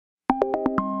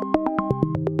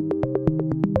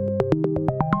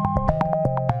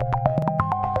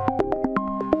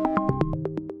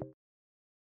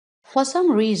For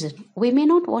some reason, we may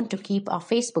not want to keep our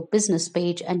Facebook business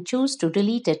page and choose to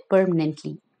delete it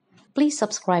permanently. Please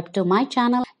subscribe to my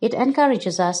channel. It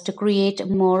encourages us to create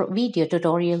more video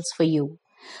tutorials for you.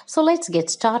 So let's get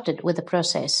started with the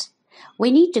process.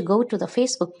 We need to go to the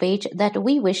Facebook page that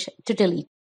we wish to delete.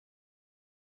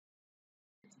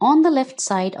 On the left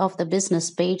side of the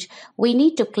business page, we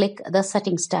need to click the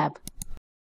Settings tab.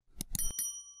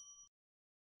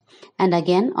 And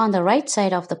again, on the right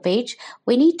side of the page,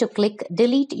 we need to click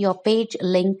Delete Your Page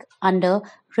link under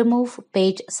Remove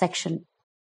Page section.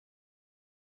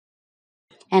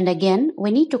 And again,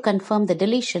 we need to confirm the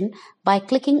deletion by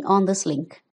clicking on this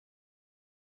link.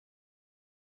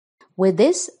 With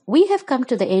this, we have come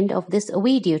to the end of this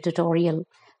video tutorial.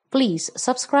 Please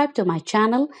subscribe to my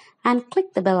channel and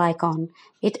click the bell icon.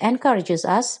 It encourages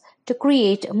us to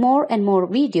create more and more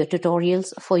video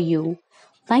tutorials for you.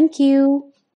 Thank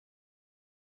you.